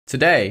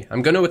Today,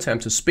 I'm going to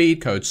attempt to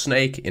speed code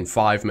snake in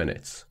 5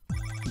 minutes.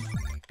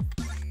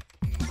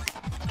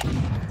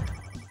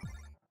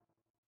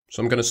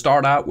 So I'm going to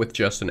start out with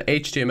just an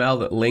HTML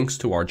that links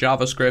to our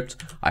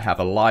JavaScript. I have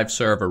a live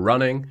server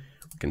running.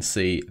 You can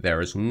see there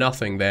is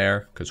nothing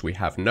there because we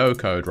have no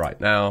code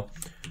right now.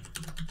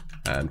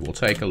 And we'll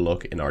take a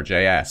look in our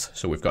JS.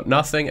 So we've got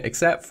nothing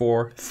except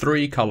for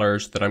 3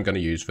 colors that I'm going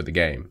to use for the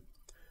game.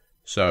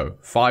 So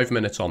 5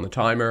 minutes on the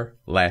timer,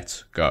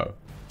 let's go.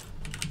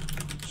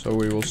 So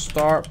we will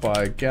start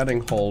by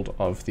getting hold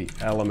of the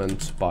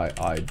element by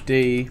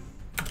ID,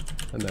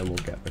 and then we'll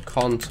get the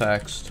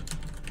context.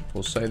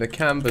 We'll say the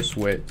canvas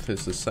width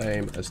is the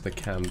same as the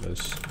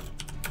canvas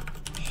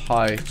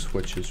height,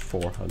 which is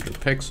 400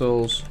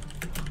 pixels.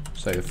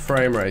 Say the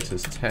frame rate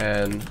is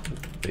 10,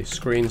 the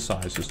screen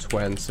size is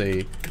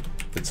 20,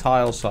 the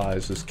tile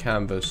size is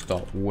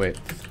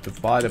canvas.width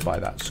divided by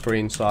that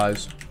screen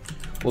size.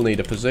 We'll need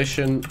a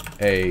position,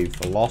 a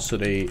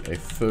velocity, a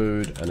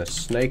food, and a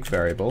snake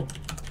variable.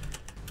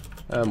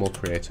 And we'll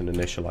create an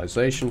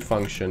initialization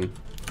function.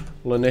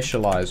 We'll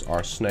initialize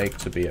our snake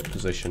to be at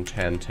position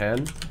 10,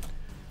 10.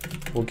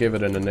 We'll give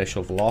it an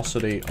initial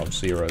velocity of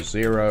 0,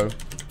 0.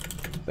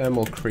 Then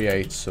we'll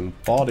create some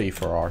body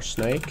for our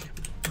snake.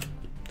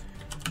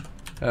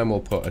 And we'll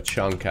put a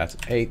chunk at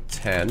 8,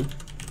 10.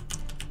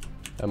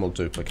 And we'll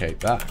duplicate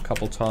that a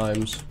couple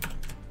times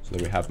so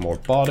that we have more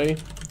body.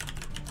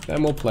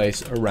 Then we'll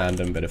place a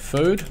random bit of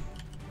food.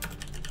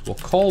 We'll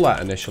call that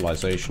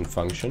initialization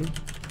function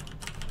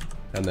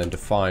and then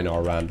define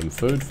our random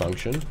food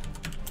function.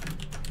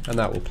 And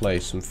that will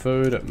place some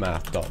food at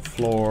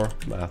math.floor,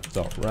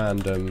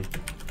 math.random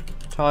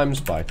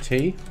times by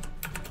t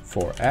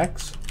for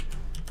x,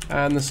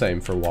 and the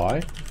same for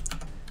y.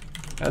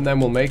 And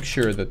then we'll make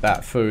sure that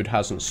that food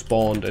hasn't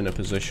spawned in a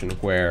position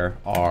where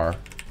our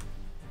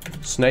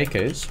snake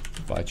is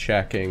by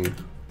checking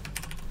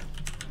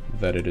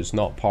that it is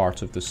not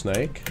part of the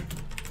snake.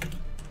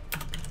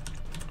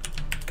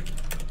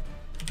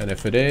 And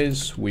if it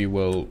is, we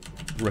will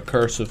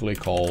recursively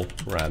call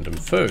random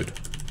food.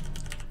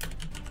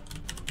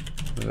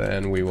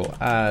 Then we will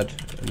add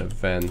an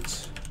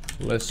event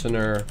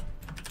listener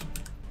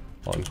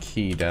on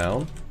key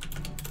down,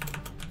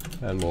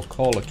 and we'll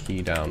call a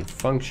key down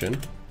function.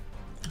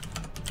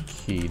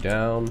 Key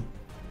down,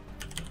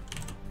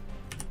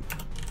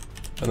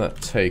 and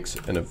that takes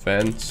an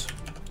event.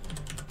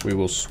 We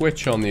will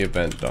switch on the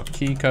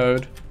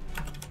event.keycode.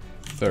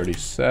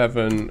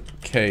 37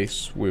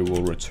 case, we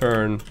will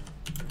return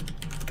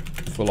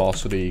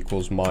velocity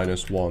equals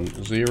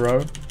 -1,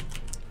 0.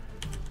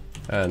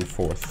 And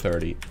for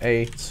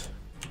 38,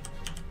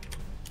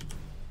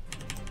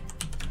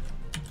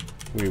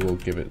 we will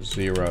give it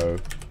 0,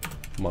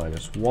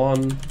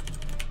 -1.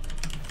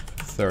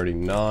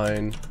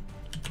 39,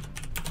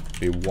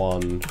 be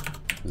 1,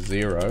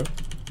 0.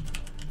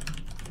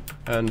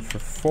 And for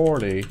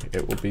 40,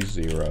 it will be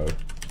 0,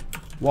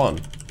 1.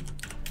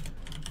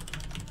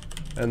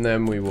 And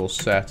then we will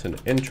set an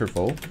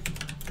interval.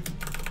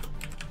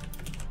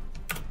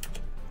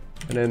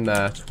 And in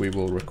that, we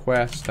will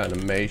request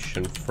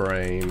animation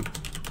frame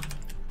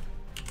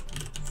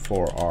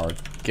for our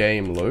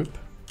game loop.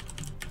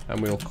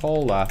 And we'll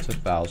call that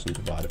 1000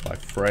 divided by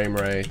frame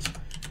rate.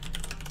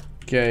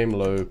 Game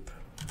loop.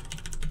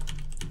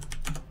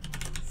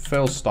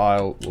 Fill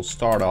style will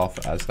start off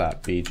as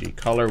that BG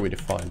color we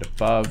defined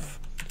above.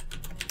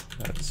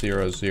 At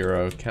 0,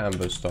 0,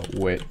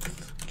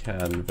 canvas.width,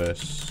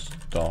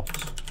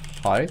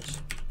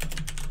 canvas.height.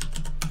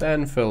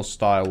 Then fill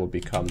style will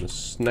become the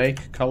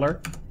snake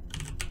color.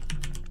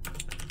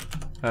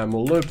 And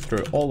we'll loop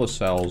through all the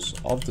cells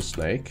of the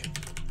snake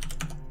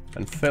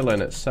and fill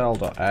in at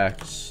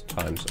cell.x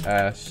times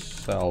s,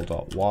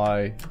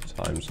 cell.y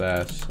times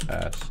s,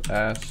 s,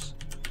 s.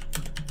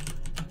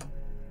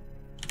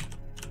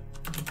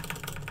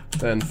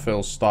 Then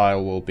fill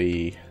style will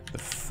be the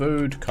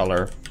food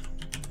color,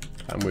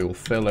 and we will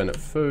fill in at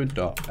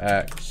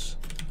food.x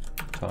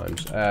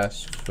times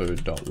s,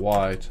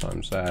 food.y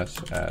times s,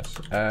 s,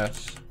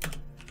 s,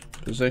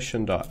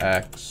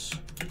 position.x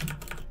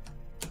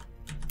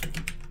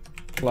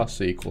plus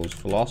equals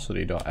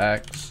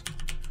velocity.x,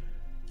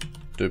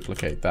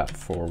 duplicate that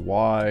for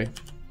y.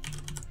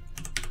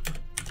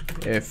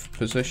 If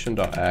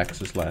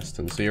position.x is less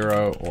than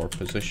 0, or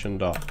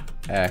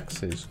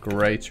position.x is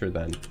greater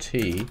than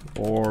t,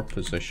 or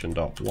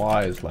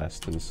position.y is less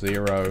than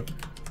 0,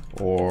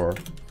 or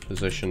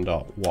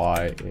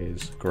position.y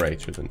is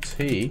greater than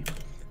t,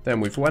 then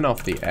we've went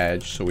off the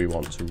edge, so we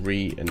want to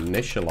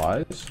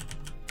reinitialize.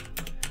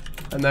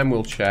 And then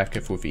we'll check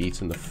if we've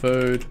eaten the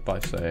food by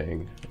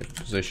saying if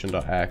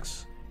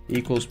position.x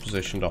equals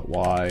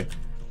position.y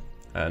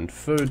and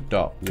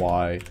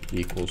food.y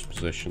equals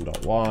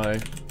position.y,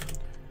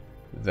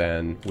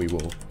 then we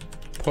will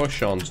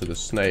push onto the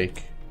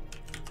snake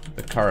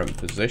the current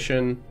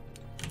position,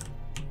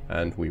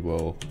 and we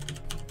will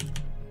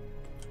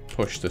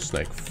push the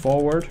snake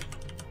forward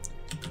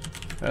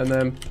and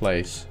then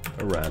place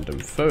a random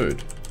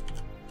food.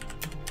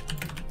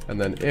 And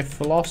then if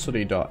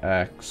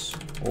velocity.x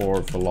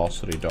or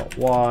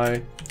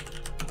velocity.y.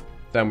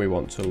 Then we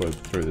want to loop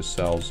through the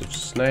cells of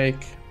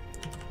snake.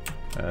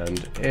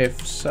 And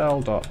if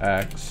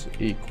cell.x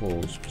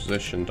equals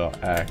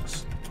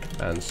position.x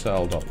and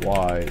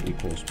cell.y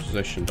equals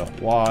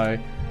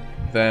position.y,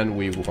 then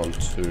we want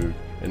to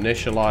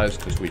initialize,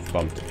 because we've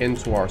bumped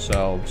into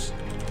ourselves,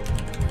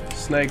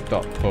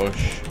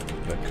 snake.push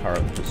the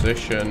current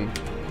position,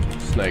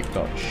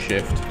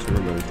 snake.shift to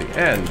remove the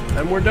end,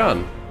 and we're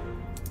done.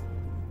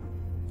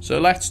 So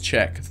let's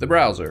check the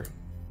browser.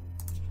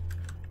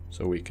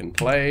 So we can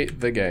play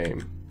the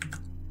game.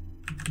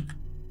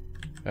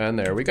 And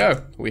there we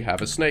go, we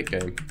have a snake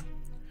game.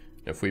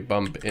 If we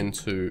bump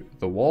into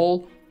the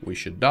wall, we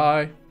should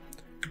die.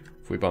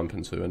 If we bump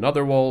into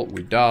another wall,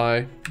 we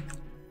die.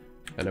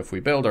 And if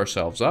we build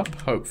ourselves up,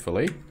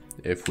 hopefully,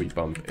 if we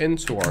bump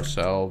into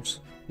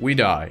ourselves, we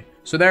die.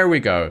 So there we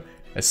go,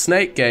 a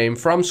snake game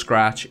from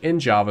scratch in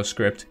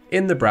JavaScript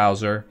in the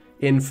browser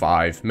in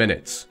 5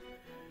 minutes.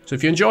 So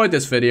if you enjoyed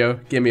this video,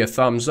 give me a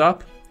thumbs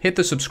up. Hit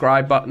the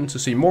subscribe button to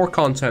see more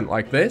content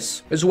like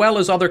this, as well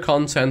as other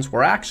content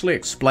where I actually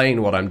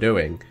explain what I'm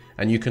doing,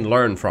 and you can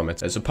learn from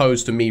it, as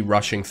opposed to me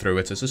rushing through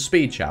it as a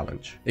speed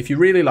challenge. If you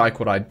really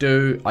like what I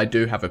do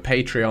have a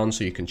Patreon,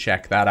 so you can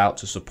check that out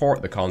to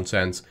support the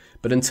content.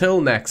 But until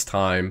next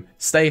time,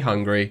 stay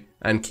hungry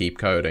and keep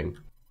coding.